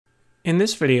In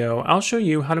this video, I'll show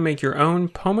you how to make your own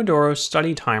Pomodoro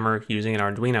study timer using an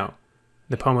Arduino.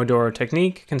 The Pomodoro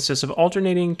technique consists of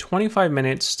alternating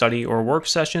 25-minute study or work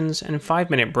sessions and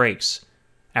 5-minute breaks.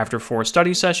 After 4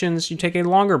 study sessions, you take a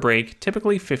longer break,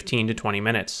 typically 15 to 20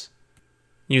 minutes.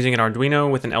 Using an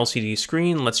Arduino with an LCD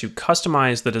screen lets you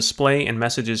customize the display and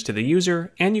messages to the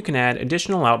user, and you can add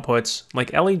additional outputs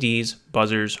like LEDs,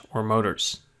 buzzers, or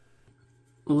motors.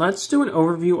 Let's do an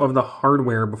overview of the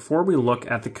hardware before we look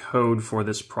at the code for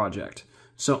this project.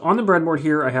 So on the breadboard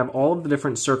here, I have all of the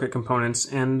different circuit components,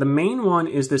 and the main one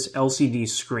is this LCD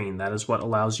screen. That is what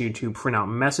allows you to print out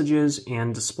messages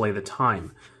and display the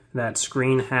time. That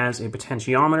screen has a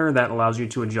potentiometer that allows you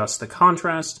to adjust the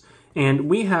contrast, and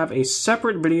we have a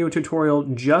separate video tutorial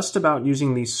just about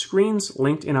using these screens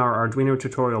linked in our Arduino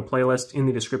tutorial playlist in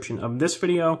the description of this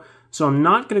video. So I'm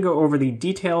not going to go over the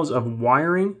details of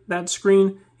wiring that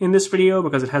screen in this video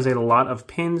because it has a lot of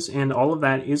pins, and all of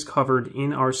that is covered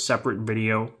in our separate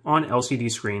video on LCD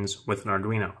screens with an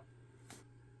Arduino.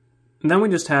 And then we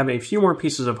just have a few more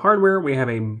pieces of hardware. We have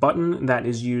a button that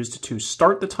is used to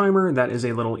start the timer. That is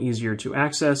a little easier to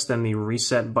access than the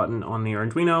reset button on the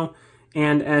Arduino.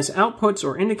 And as outputs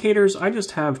or indicators, I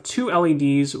just have 2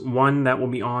 LEDs, one that will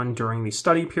be on during the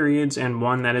study periods and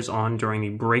one that is on during the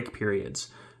break periods.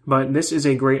 But this is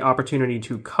a great opportunity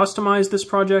to customize this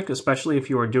project, especially if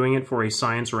you are doing it for a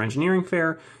science or engineering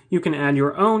fair. You can add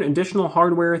your own additional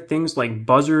hardware, things like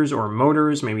buzzers or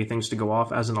motors, maybe things to go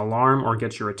off as an alarm or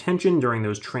get your attention during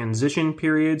those transition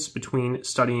periods between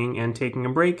studying and taking a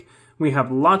break. We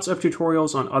have lots of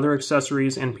tutorials on other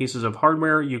accessories and pieces of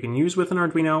hardware you can use with an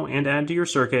Arduino and add to your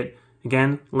circuit,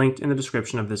 again, linked in the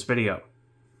description of this video.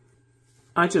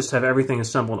 I just have everything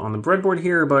assembled on the breadboard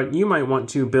here, but you might want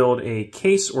to build a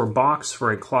case or box for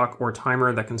a clock or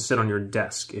timer that can sit on your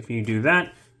desk. If you do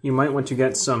that, you might want to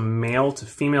get some male to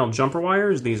female jumper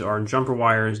wires. These are jumper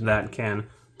wires that can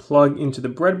plug into the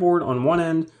breadboard on one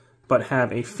end, but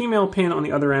have a female pin on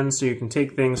the other end, so you can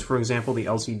take things, for example, the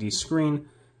LCD screen,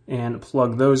 and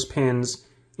plug those pins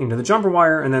into the jumper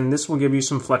wire, and then this will give you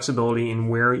some flexibility in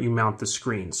where you mount the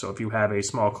screen. So if you have a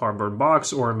small cardboard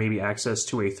box or maybe access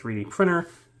to a 3D printer,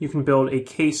 you can build a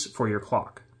case for your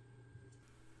clock.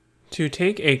 To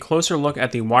take a closer look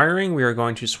at the wiring, we are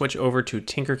going to switch over to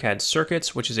Tinkercad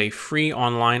Circuits, which is a free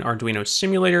online Arduino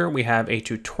simulator. We have a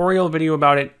tutorial video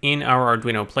about it in our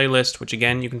Arduino playlist, which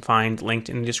again you can find linked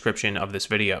in the description of this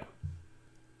video.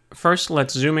 First,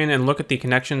 let's zoom in and look at the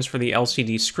connections for the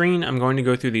LCD screen. I'm going to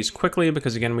go through these quickly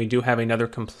because, again, we do have another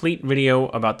complete video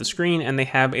about the screen, and they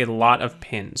have a lot of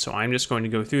pins. So I'm just going to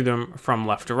go through them from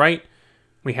left to right.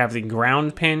 We have the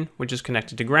ground pin, which is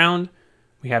connected to ground.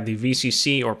 We have the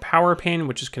VCC or power pin,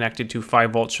 which is connected to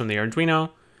 5 volts from the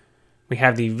Arduino. We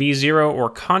have the V0 or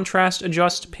contrast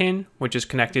adjust pin, which is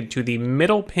connected to the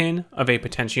middle pin of a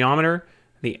potentiometer.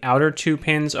 The outer 2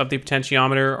 pins of the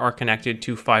potentiometer are connected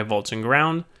to 5 volts and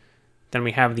ground. Then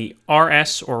we have the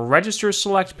RS or register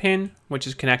select pin, which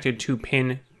is connected to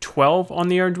pin 12 on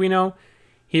the Arduino.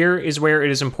 Here is where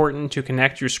it is important to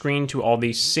connect your screen to all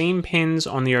the same pins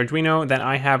on the Arduino that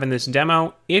I have in this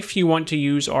demo if you want to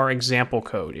use our example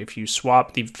code. If you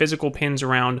swap the physical pins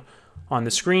around on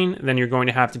the screen, then you're going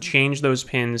to have to change those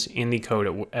pins in the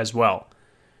code as well.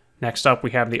 Next up,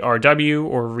 we have the RW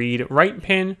or read write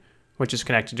pin, which is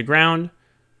connected to ground.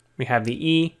 We have the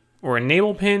E or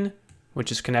enable pin, which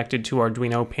is connected to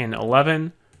Arduino pin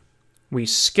 11. We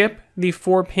skip the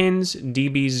 4 pins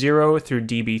DB0 through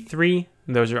DB3.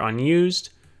 Those are unused.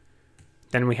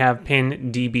 Then we have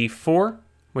pin DB4,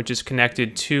 which is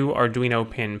connected to Arduino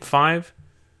pin 5.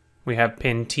 We have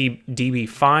pin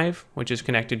DB5, which is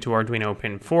connected to Arduino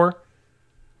pin 4.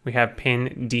 We have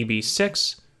pin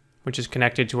DB6, which is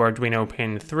connected to Arduino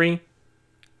pin 3.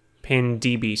 Pin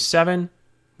DB7,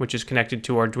 which is connected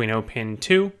to Arduino pin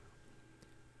 2.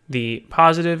 The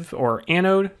positive or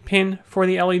anode pin for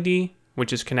the LED,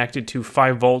 which is connected to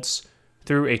 5 volts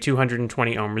through a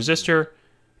 220 ohm resistor,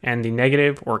 and the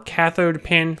negative or cathode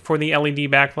pin for the LED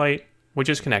backlight, which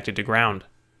is connected to ground.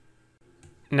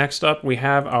 Next up, we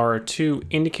have our 2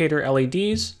 indicator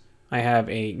LEDs. I have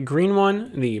a green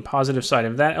one. The positive side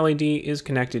of that LED is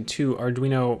connected to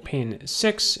Arduino pin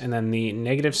 6, and then the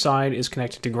negative side is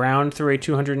connected to ground through a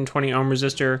 220 ohm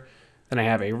resistor. Then I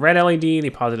have a red LED. The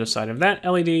positive side of that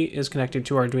LED is connected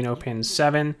to Arduino pin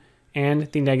 7,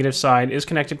 and the negative side is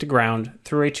connected to ground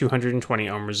through a 220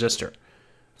 ohm resistor.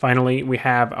 Finally, we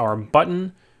have our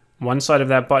button. One side of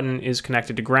that button is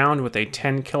connected to ground with a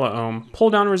 10 kilo ohm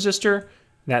pull-down resistor.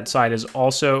 That side is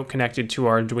also connected to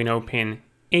our Arduino pin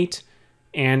 8,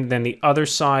 and then the other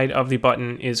side of the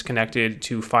button is connected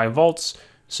to 5 volts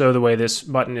So the way this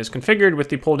button is configured with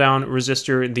the pull down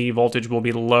resistor, the voltage will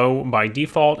be low by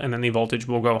default, and then the voltage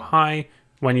will go high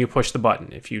when you push the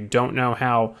button. If you don't know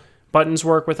how buttons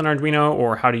work with an Arduino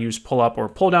or how to use pull up or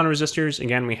pull down resistors,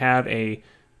 again, we have a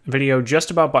video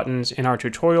just about buttons in our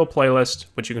tutorial playlist,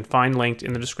 which you can find linked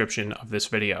in the description of this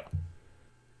video.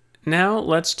 Now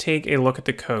let's take a look at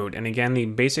the code. And again, the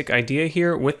basic idea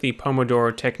here with the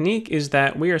Pomodoro technique is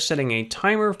that we are setting a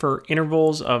timer for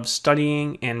intervals of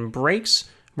studying and breaks,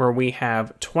 where we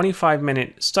have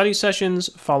 25-minute study sessions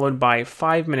followed by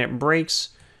 5-minute breaks.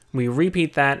 We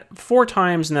repeat that 4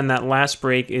 times, and then that last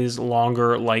break is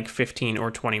longer, like 15 or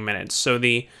 20 minutes. So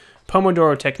the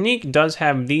Pomodoro technique does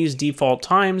have these default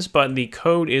times, but the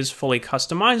code is fully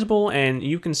customizable, and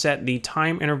you can set the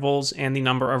time intervals and the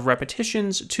number of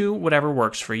repetitions to whatever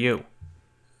works for you.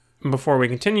 Before we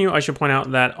continue, I should point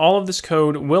out that all of this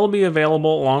code will be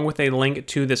available along with a link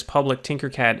to this public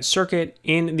Tinkercad circuit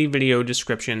in the video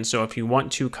description, so if you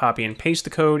want to copy and paste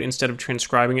the code instead of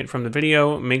transcribing it from the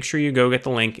video, make sure you go get the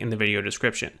link in the video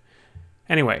description.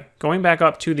 Anyway, going back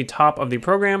up to the top of the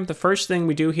program, the first thing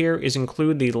we do here is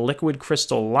include the liquid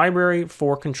crystal library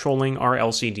for controlling our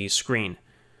LCD screen.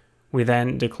 We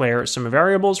then declare some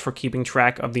variables for keeping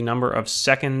track of the number of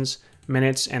seconds,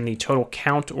 minutes, and the total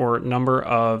count or number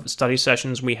of study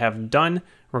sessions we have done.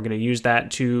 We're going to use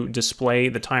that to display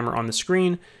the timer on the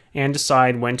screen and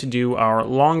decide when to do our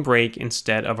long break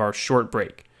instead of our short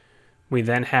break. We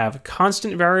then have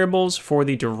constant variables for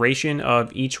the duration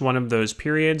of each one of those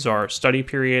periods, our study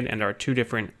period and our 2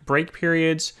 different break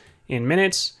periods in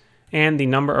minutes, and the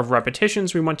number of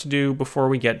repetitions we want to do before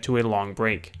we get to a long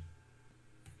break.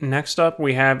 Next up,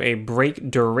 we have a break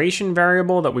duration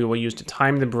variable that we will use to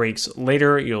time the breaks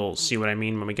later. You'll see what I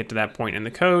mean when we get to that point in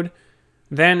the code.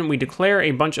 Then we declare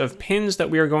a bunch of pins that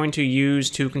we are going to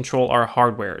use to control our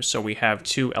hardware. So we have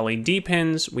 2 LED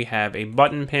pins, we have a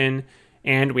button pin,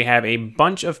 and we have a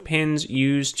bunch of pins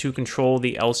used to control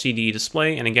the LCD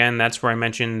display. And again, that's where I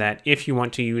mentioned that if you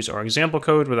want to use our example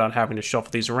code without having to shuffle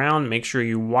these around, make sure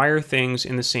you wire things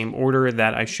in the same order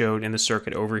that I showed in the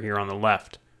circuit over here on the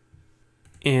left.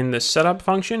 In the setup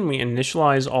function, we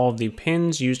initialize all of the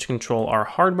pins used to control our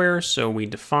hardware. So we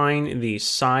define the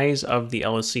size of the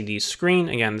LCD screen.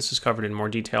 Again, this is covered in more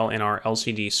detail in our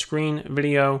LCD screen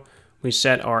video. We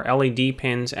set our LED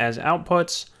pins as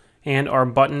outputs and our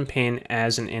button pin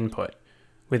as an input.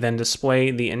 We then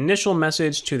display the initial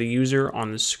message to the user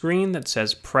on the screen that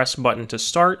says press button to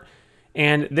start.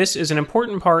 And this is an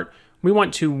important part. We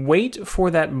want to wait for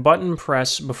that button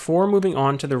press before moving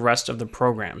on to the rest of the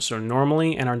program. So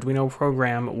normally an Arduino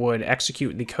program would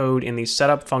execute the code in the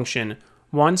setup function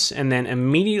once and then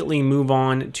immediately move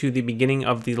on to the beginning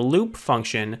of the loop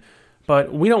function,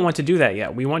 but we don't want to do that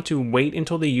yet. We want to wait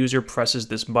until the user presses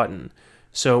this button.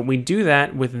 So we do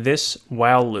that with this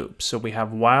while loop. So we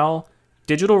have while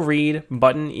digital read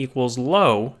button equals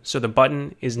low, so the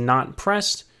button is not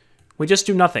pressed. We just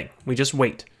do nothing. We just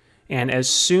wait. And as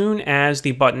soon as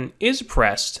the button is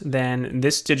pressed, then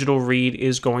this digital read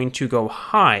is going to go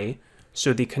high.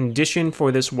 So the condition for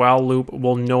this while loop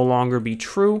will no longer be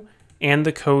true, and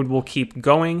the code will keep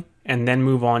going and then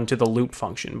move on to the loop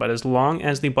function. But as long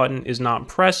as the button is not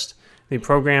pressed, the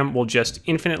program will just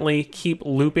infinitely keep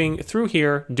looping through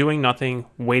here, doing nothing,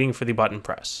 waiting for the button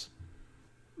press.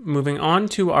 Moving on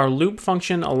to our loop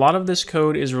function, a lot of this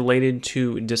code is related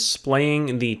to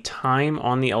displaying the time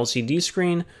on the LCD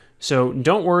screen. So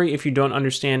don't worry if you don't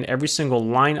understand every single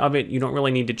line of it. You don't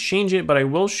really need to change it, but I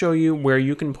will show you where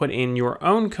you can put in your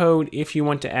own code if you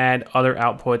want to add other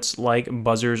outputs like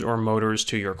buzzers or motors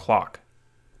to your clock.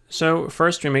 So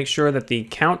first we make sure that the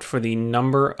count for the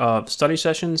number of study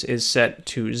sessions is set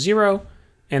to 0.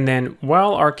 And then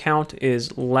while our count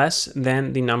is less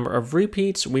than the number of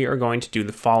repeats, we are going to do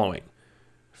the following.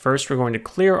 First, we're going to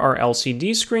clear our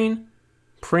LCD screen,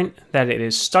 print that it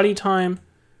is study time,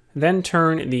 then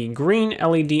turn the green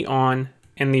LED on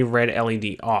and the red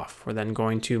LED off. We're then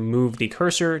going to move the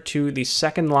cursor to the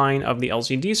second line of the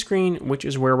LCD screen, which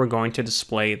is where we're going to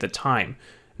display the time.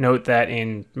 Note that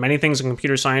in many things in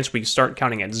computer science, we start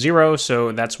counting at 0,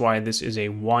 so that's why this is a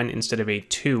 1 instead of a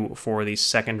 2 for the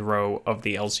second row of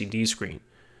the LCD screen.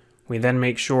 We then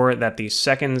make sure that the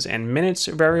seconds and minutes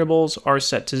variables are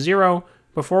set to 0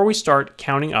 before we start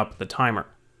counting up the timer.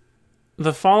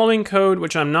 The following code,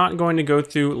 which I'm not going to go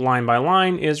through line by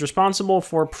line, is responsible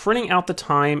for printing out the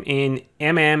time in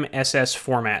MMSS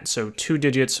format, so 2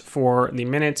 digits for the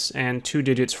minutes and 2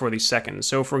 digits for the seconds.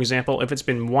 So for example, if it's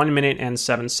been 1 minute and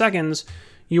 7 seconds,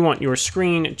 you want your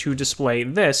screen to display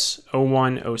this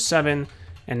 0107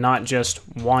 and not just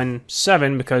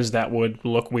 17, because that would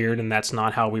look weird and that's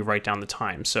not how we write down the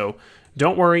time. So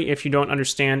Don't worry if you don't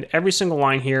understand every single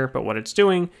line here, but what it's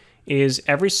doing is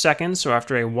every second, so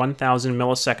after a 1000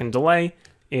 millisecond delay,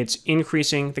 it's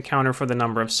increasing the counter for the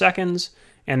number of seconds,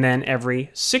 and then every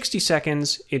 60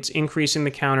 seconds, it's increasing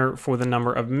the counter for the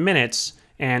number of minutes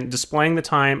and displaying the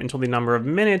time until the number of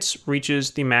minutes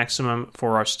reaches the maximum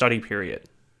for our study period.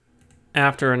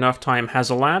 After enough time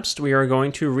has elapsed, we are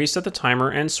going to reset the timer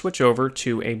and switch over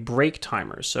to a break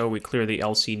timer. So we clear the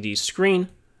LCD screen,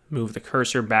 move the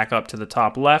cursor back up to the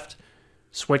top left,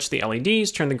 switch the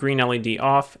LEDs, turn the green LED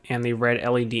off and the red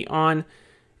LED on.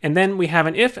 And then we have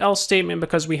an if-else statement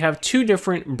because we have two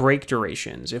different break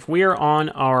durations. If we are on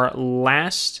our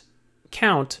last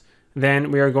count,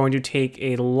 then we are going to take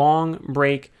a long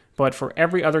break, but for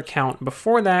every other count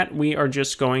before that, we are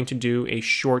just going to do a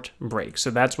short break.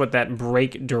 So that's what that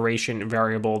break duration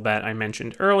variable that I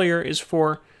mentioned earlier is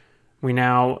for. We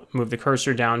now move the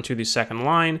cursor down to the second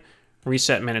line,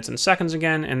 reset minutes and seconds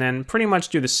again, and then pretty much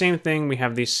do the same thing. We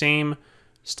have the same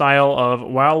style of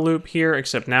while loop here,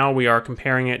 except now we are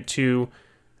comparing it to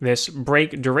this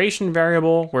break duration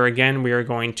variable, where again, we are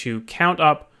going to count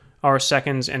up our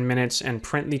seconds and minutes and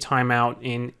print the timeout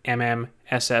in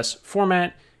MMSS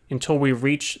format until we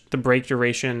reach the break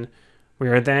duration. We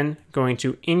are then going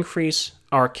to increase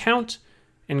our count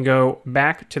and go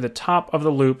back to the top of the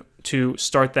loop to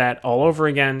start that all over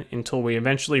again until we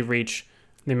eventually reach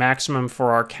the maximum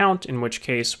for our count, in which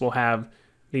case we'll have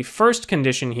the first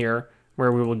condition here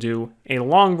where we will do a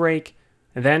long break,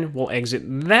 and then we'll exit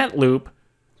that loop,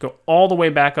 go all the way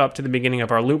back up to the beginning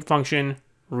of our loop function,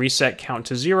 reset count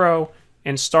to 0,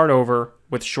 and start over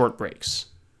with short breaks.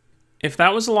 If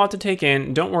that was a lot to take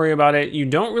in, don't worry about it. You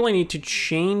don't really need to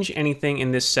change anything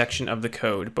in this section of the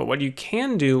code, but what you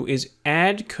can do is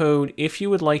add code if you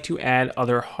would like to add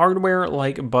other hardware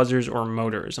like buzzers or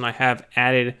motors. And I have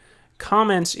added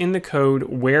comments in the code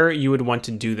where you would want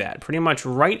to do that. Pretty much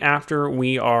right after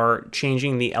we are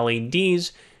changing the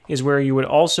LEDs is where you would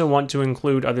also want to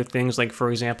include other things like, for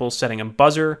example, setting a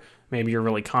buzzer. Maybe you're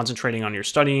really concentrating on your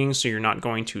studying, so you're not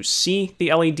going to see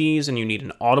the LEDs and you need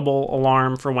an audible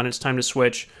alarm for when it's time to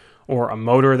switch, or a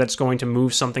motor that's going to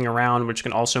move something around, which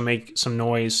can also make some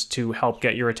noise to help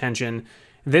get your attention.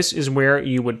 This is where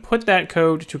you would put that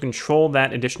code to control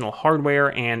that additional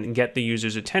hardware and get the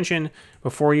user's attention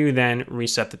before you then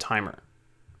reset the timer.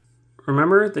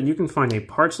 Remember that you can find a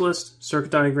parts list, circuit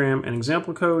diagram, and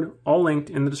example code all linked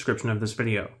in the description of this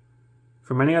video.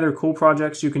 For many other cool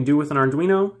projects you can do with an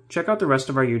Arduino, check out the rest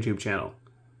of our YouTube channel.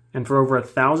 And for over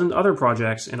 1,000 other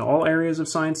projects in all areas of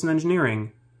science and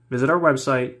engineering, visit our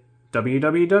website,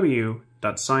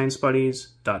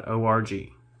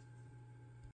 www.sciencebuddies.org.